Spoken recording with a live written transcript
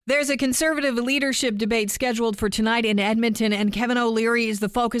There's a conservative leadership debate scheduled for tonight in Edmonton, and Kevin O'Leary is the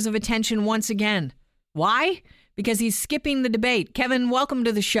focus of attention once again. Why? Because he's skipping the debate. Kevin, welcome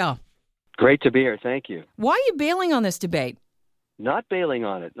to the show. Great to be here. Thank you. Why are you bailing on this debate? Not bailing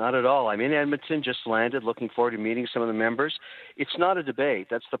on it. Not at all. I'm in Edmonton, just landed, looking forward to meeting some of the members. It's not a debate.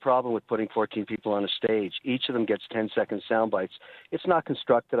 That's the problem with putting 14 people on a stage. Each of them gets 10-second sound bites. It's not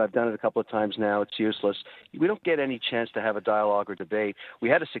constructed. I've done it a couple of times now. It's useless. We don't get any chance to have a dialogue or debate. We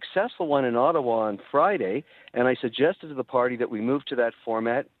had a successful one in Ottawa on Friday, and I suggested to the party that we move to that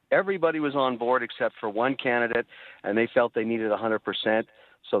format. Everybody was on board except for one candidate, and they felt they needed 100%.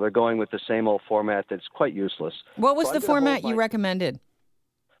 So they're going with the same old format that's quite useless. What was the format you recommended?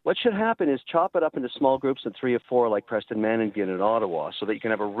 What should happen is chop it up into small groups of 3 or 4 like Preston Manning did in Ottawa so that you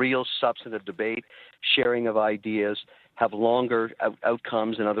can have a real substantive debate, sharing of ideas, have longer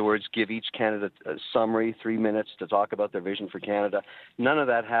outcomes. In other words, give each candidate a summary, 3 minutes to talk about their vision for Canada. None of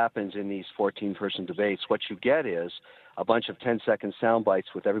that happens in these 14-person debates. What you get is a bunch of 10-second sound bites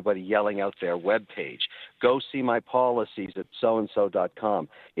with everybody yelling out their webpage. Go see my policies at so-and-so.com.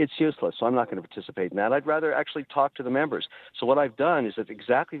 It's useless, so I'm not going to participate in that. I'd rather actually talk to the members. So what I've done is at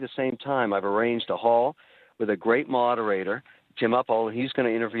exactly the same time, I've arranged a hall with a great moderator, Tim Uppal, and he's going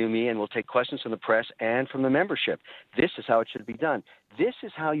to interview me, and we'll take questions from the press and from the membership. This is how it should be done. This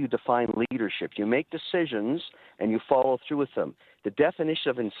is how you define leadership. You make decisions, and you follow through with them. The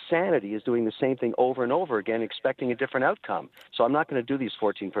definition of insanity is doing the same thing over and over again, expecting a different outcome. So I'm not going to do these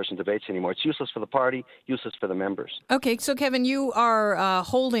 14-person debates anymore. It's useless for the party, useless for the members. Okay, so Kevin, you are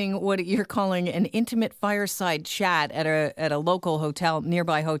holding what you're calling an intimate fireside chat at a local hotel,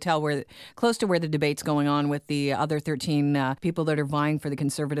 nearby hotel, where close to where the debate's going on with the other 13 people that are vying for the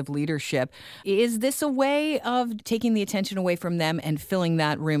Conservative leadership. Is this a way of taking the attention away from them and filling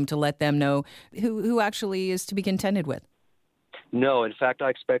that room to let them know who actually is to be contended with? No, in fact, I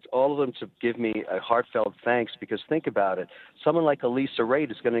expect all of them to give me a heartfelt thanks because think about it. Someone like Elisa Raitt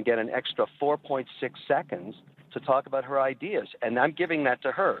is going to get an extra 4.6 seconds to talk about her ideas, and I'm giving that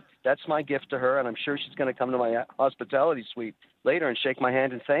to her. That's my gift to her, and I'm sure she's going to come to my hospitality suite later and shake my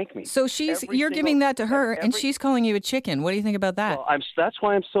hand and thank me. So you're giving that to her, and she's calling you a chicken. What do you think about that? Well, that's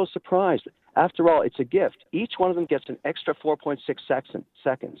why I'm so surprised. After all, it's a gift. Each one of them gets an extra 4.6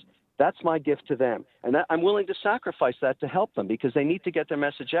 seconds. That's my gift to them. And I'm willing to sacrifice that to help them because they need to get their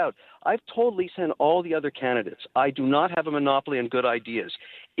message out. I've told Lisa and all the other candidates, I do not have a monopoly on good ideas.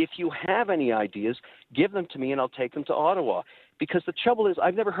 If you have any ideas, give them to me and I'll take them to Ottawa. Because the trouble is,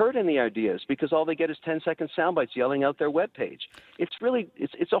 I've never heard any ideas because all they get is 10-second sound bites yelling out their webpage.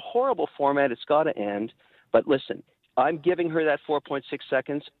 It's a horrible format. It's got to end. But listen, I'm giving her that 4.6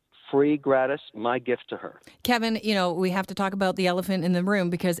 seconds. Free, gratis, my gift to her. Kevin, we have to talk about the elephant in the room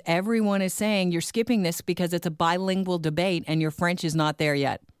because everyone is saying you're skipping this because it's a bilingual debate and your French is not there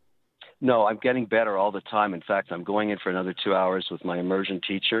yet. No, I'm getting better all the time. In fact, I'm going in for another 2 hours with my immersion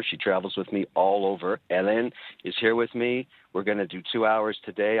teacher. She travels with me all over. Hélène is here with me. We're going to do 2 hours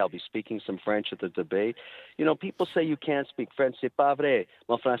today. I'll be speaking some French at the debate. People say you can't speak French. C'est pas vrai.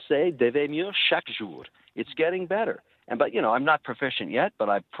 Mon français devient mieux chaque jour. It's getting better. But I'm not proficient yet, but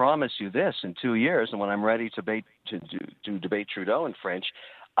I promise you this, in 2 years, and when I'm ready to debate Trudeau in French,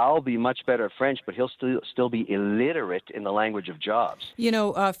 I'll be much better at French, but he'll still be illiterate in the language of jobs.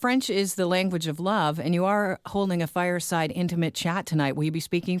 French is the language of love, and you are holding a fireside intimate chat tonight. Will you be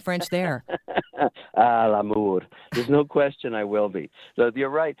speaking French there? L'amour. There's no question I will be. So you're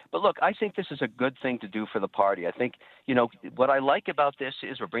right. But look, I think this is a good thing to do for the party. I think, what I like about this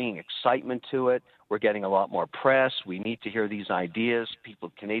is we're bringing excitement to it. We're getting a lot more press. We need to hear these ideas.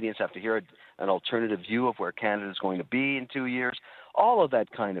 Canadians have to hear an alternative view of where Canada is going to be in 2 years, all of that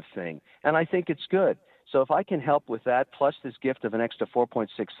kind of thing. And I think it's good. So if I can help with that, plus this gift of an extra 4.6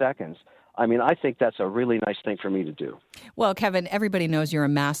 seconds, I think that's a really nice thing for me to do. Well, Kevin, everybody knows you're a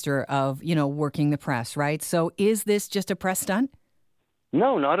master of, working the press, right? So is this just a press stunt?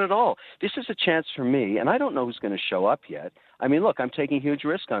 No, not at all. This is a chance for me, and I don't know who's going to show up yet. Look, I'm taking a huge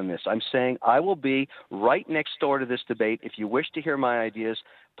risk on this. I'm saying I will be right next door to this debate. If you wish to hear my ideas,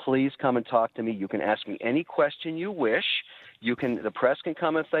 please come and talk to me. You can ask me any question you wish. The press can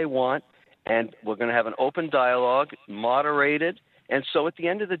come if they want, and we're going to have an open dialogue, moderated. And so at the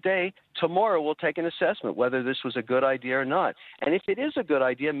end of the day, tomorrow we'll take an assessment whether this was a good idea or not. And if it is a good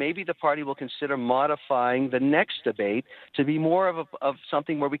idea, maybe the party will consider modifying the next debate to be more of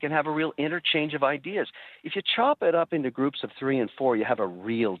something where we can have a real interchange of ideas. If you chop it up into groups of 3 and 4, you have a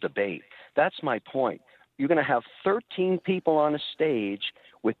real debate. That's my point. You're going to have 13 people on a stage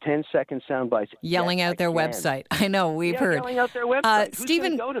with 10-second sound bites. Yelling Yes, out their website. I know, we've heard. Yelling out their website. Who's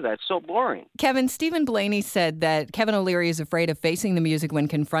Stephen, going to go to that? It's so boring. Kevin, Stephen Blaney said that Kevin O'Leary is afraid of facing the music when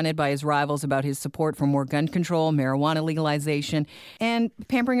confronted by his rivals about his support for more gun control, marijuana legalization, and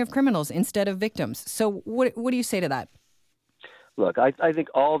pampering of criminals instead of victims. So what do you say to that? Look, I think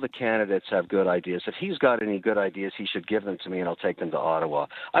all the candidates have good ideas. If he's got any good ideas, he should give them to me, and I'll take them to Ottawa.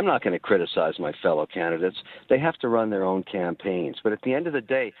 I'm not going to criticize my fellow candidates. They have to run their own campaigns. But at the end of the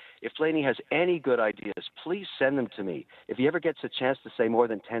day, if Blaney has any good ideas, please send them to me. If he ever gets a chance to say more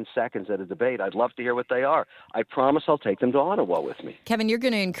than 10 seconds at a debate, I'd love to hear what they are. I promise I'll take them to Ottawa with me. Kevin, you're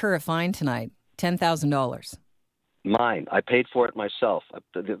going to incur a fine tonight, $10,000. Mine. I paid for it myself.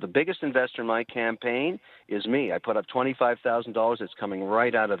 The biggest investor in my campaign is me. I put up $25,000. It's coming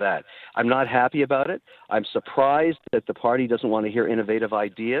right out of that. I'm not happy about it. I'm surprised that the party doesn't want to hear innovative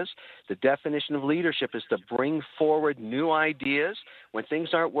ideas. The definition of leadership is to bring forward new ideas. When things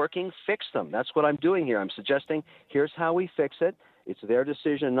aren't working, fix them. That's what I'm doing here. I'm suggesting here's how we fix it. It's their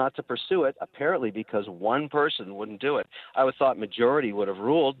decision not to pursue it, apparently because one person wouldn't do it. I would thought majority would have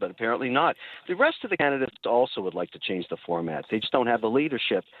ruled, but apparently not. The rest of the candidates also would like to change the format. They just don't have the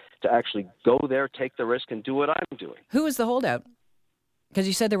leadership to actually go there, take the risk, and do what I'm doing. Who is the holdout? Because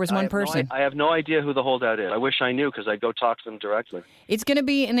you said there was one person. I have no idea who the holdout is. I wish I knew because I'd go talk to them directly. It's going to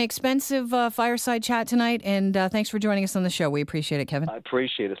be an expensive fireside chat tonight, and thanks for joining us on the show. We appreciate it, Kevin. I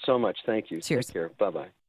appreciate it so much. Thank you. Cheers. Take care. Bye-bye.